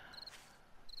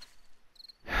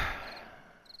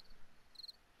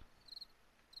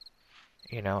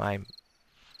you know,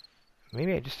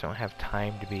 maybe I just don't have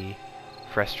time to be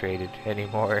frustrated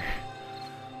anymore.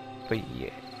 But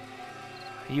yeah,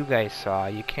 you guys saw.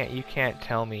 You can't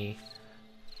tell me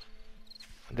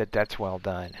that that's well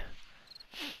done.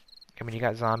 I mean, you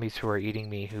got zombies who are eating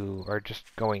me, who are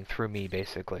just going through me,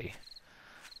 basically.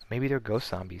 Maybe they're ghost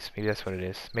zombies. Maybe that's what it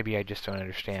is. Maybe I just don't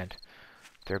understand.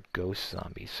 They're ghost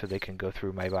zombies, so they can go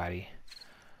through my body.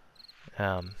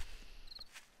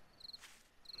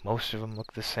 Most of them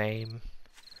look the same.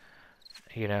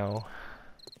 You know.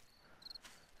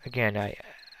 Again,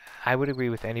 I would agree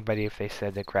with anybody if they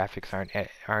said that graphics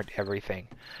aren't everything.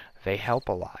 They help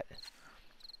a lot,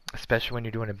 especially when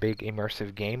you're doing a big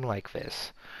immersive game like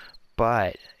this.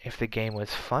 But if the game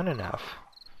was fun enough,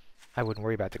 I wouldn't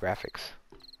worry about the graphics.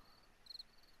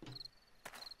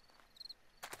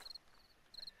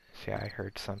 See, I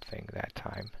heard something that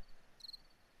time.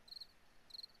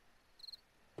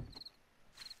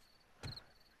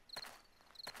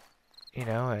 You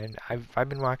know, and I've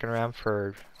been walking around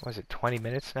for, what was it, 20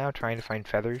 minutes now, trying to find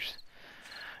feathers.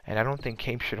 And I don't think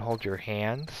cape should hold your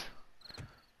hands.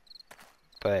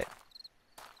 But,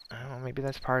 I don't know, maybe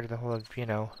that's part of the whole, you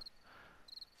know,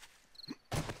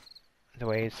 the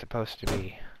way it's supposed to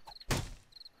be.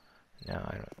 No,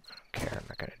 I don't care. I'm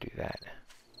not going to do that.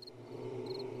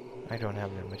 I don't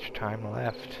have that much time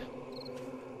left,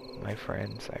 my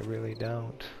friends. I really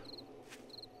don't.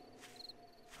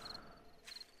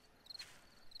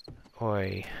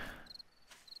 Oi.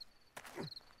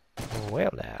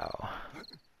 Well now.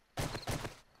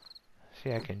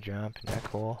 See, I can jump. Isn't that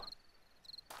cool?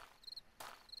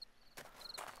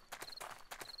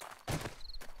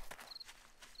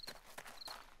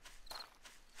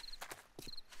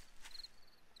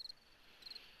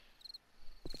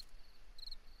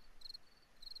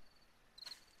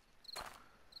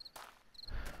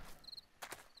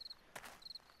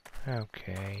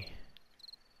 Okay.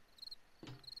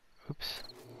 Oops.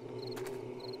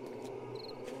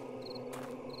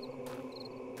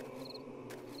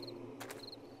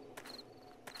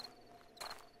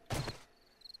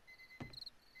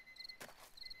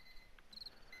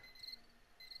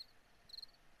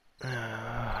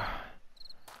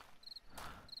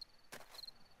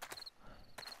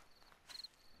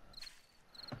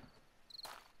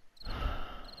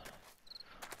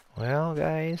 Well,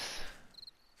 guys.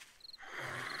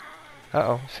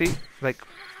 Uh-oh. See? Like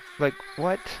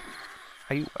what?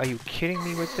 Are you kidding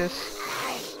me with this?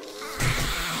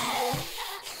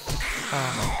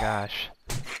 Oh my gosh.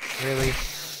 Really?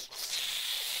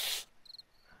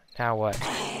 Now what?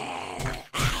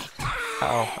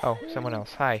 Oh, someone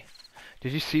else. Hi.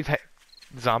 Did you see that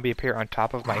zombie appear on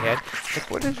top of my head?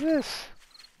 Like, what is this?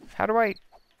 How do I...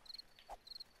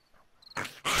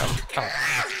 Oh.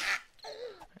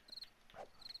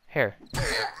 Here.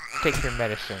 Take your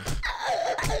medicine.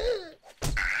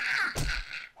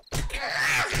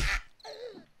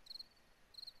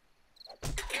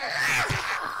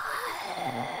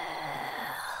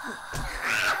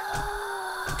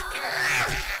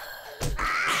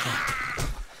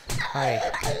 Hi.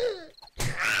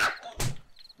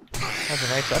 That was a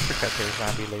nice uppercut there,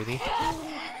 zombie lady.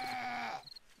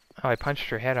 Oh, I punched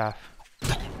her head off.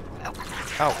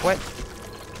 Oh, what?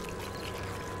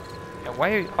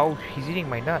 Why are you... Oh, he's eating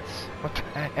my nuts. What the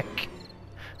heck?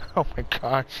 Oh my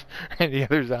gosh. And the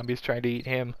other zombie's trying to eat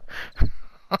him.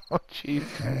 Oh, jeez.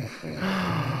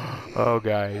 Oh,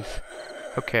 guys.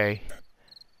 Okay.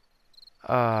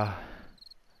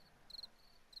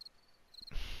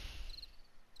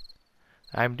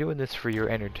 I'm doing this for your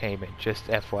entertainment, just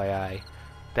FYI.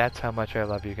 That's how much I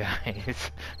love you guys.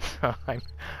 So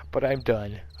but I'm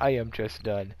done. I am just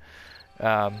done.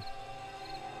 Partly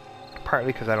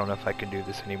because I don't know if I can do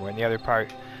this anymore, and the other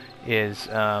part is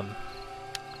I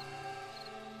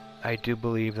do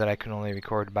believe that I can only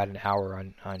record about an hour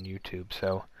on YouTube.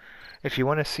 So if you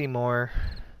want to see more,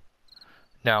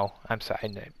 no, I'm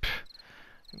sorry.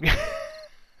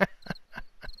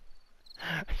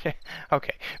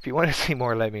 Okay, if you want to see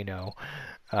more, let me know.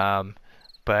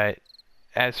 But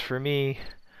as for me,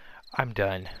 I'm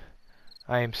done.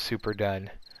 I am super done.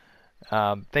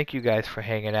 Thank you guys for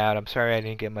hanging out. I'm sorry I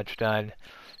didn't get much done.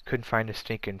 Couldn't find a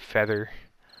stinking feather.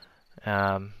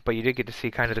 But you did get to see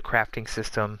kind of the crafting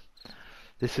system.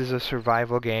 This is a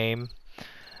survival game,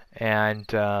 and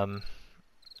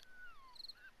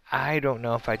I don't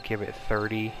know if I'd give it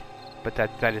 30, but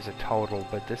that is a total.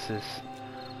 But this is...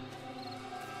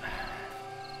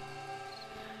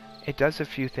 It does a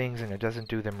few things and it doesn't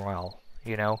do them well,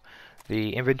 you know.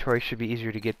 The inventory should be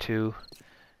easier to get to.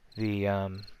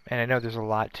 And I know there's a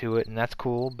lot to it, and that's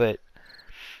cool, but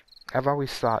I've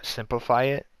always thought simplify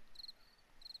it.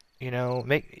 You know,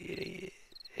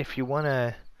 if you want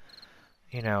to,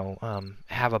 you know,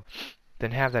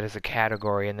 then have that as a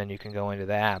category, and then you can go into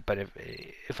that. But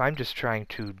if I'm just trying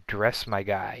to dress my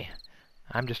guy,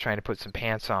 I'm just trying to put some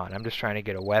pants on, I'm just trying to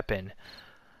get a weapon,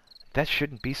 that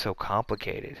shouldn't be so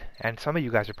complicated. And some of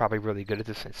you guys are probably really good at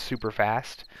this and super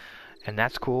fast, and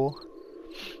that's cool.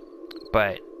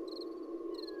 But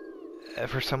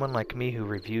for someone like me who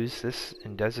reviews this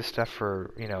and does this stuff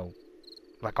for, you know,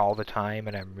 like all the time,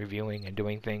 and I'm reviewing and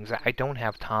doing things, I don't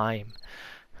have time.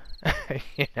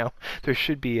 You know, there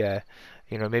should be a,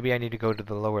 you know, maybe I need to go to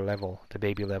the lower level, the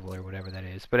baby level or whatever that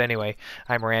is. But anyway,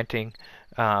 I'm ranting.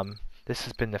 This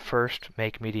has been the first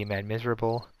Make Media Man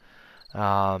Miserable.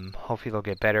 Hopefully they'll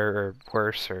get better or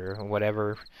worse or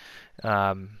whatever.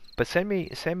 But send me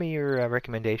your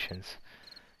recommendations,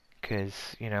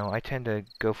 because, you know, I tend to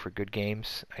go for good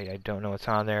games. I don't know what's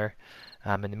on there.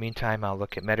 In the meantime, I'll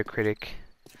look at Metacritic.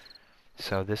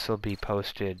 So this will be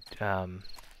posted,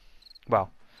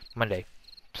 well, Monday.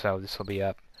 So this will be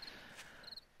up.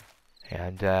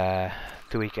 And the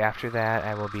week after that,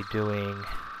 I will be doing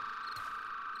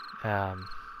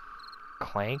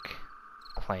Clank.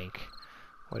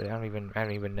 What, I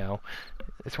don't even know.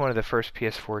 It's one of the first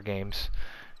PS4 games.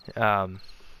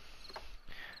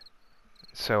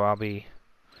 So I'll be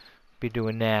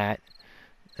doing that.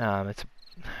 It's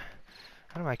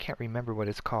I don't know, I can't remember what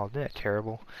it's called. Isn't that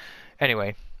terrible?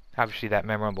 Anyway, obviously that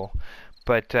memorable.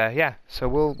 But yeah, so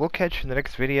we'll catch you in the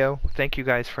next video. Thank you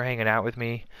guys for hanging out with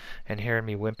me and hearing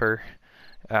me whimper.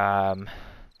 And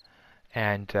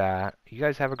you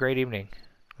guys have a great evening.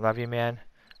 Love you, man.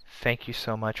 Thank you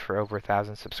so much for over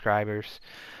 1,000 subscribers,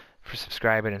 for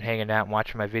subscribing and hanging out and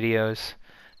watching my videos.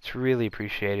 It's really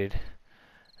appreciated.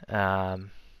 You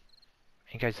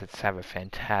guys have a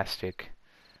fantastic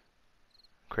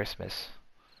Christmas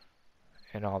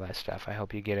and all that stuff. I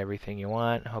hope you get everything you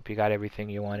want. I hope you got everything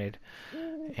you wanted.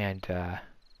 And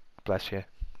bless you.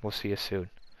 We'll see you soon.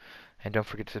 And don't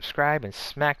forget to subscribe and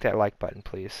smack that like button,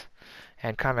 please.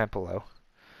 And comment below.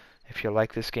 If you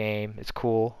like this game, it's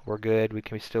cool. We're good. We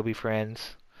can still be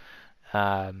friends.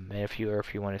 And if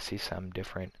you want to see something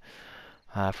different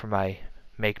for my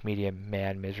Make Media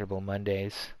Man Miserable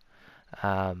Mondays,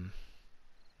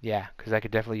 yeah, because I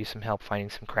could definitely use some help finding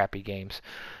some crappy games.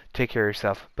 Take care of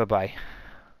yourself. Bye-bye.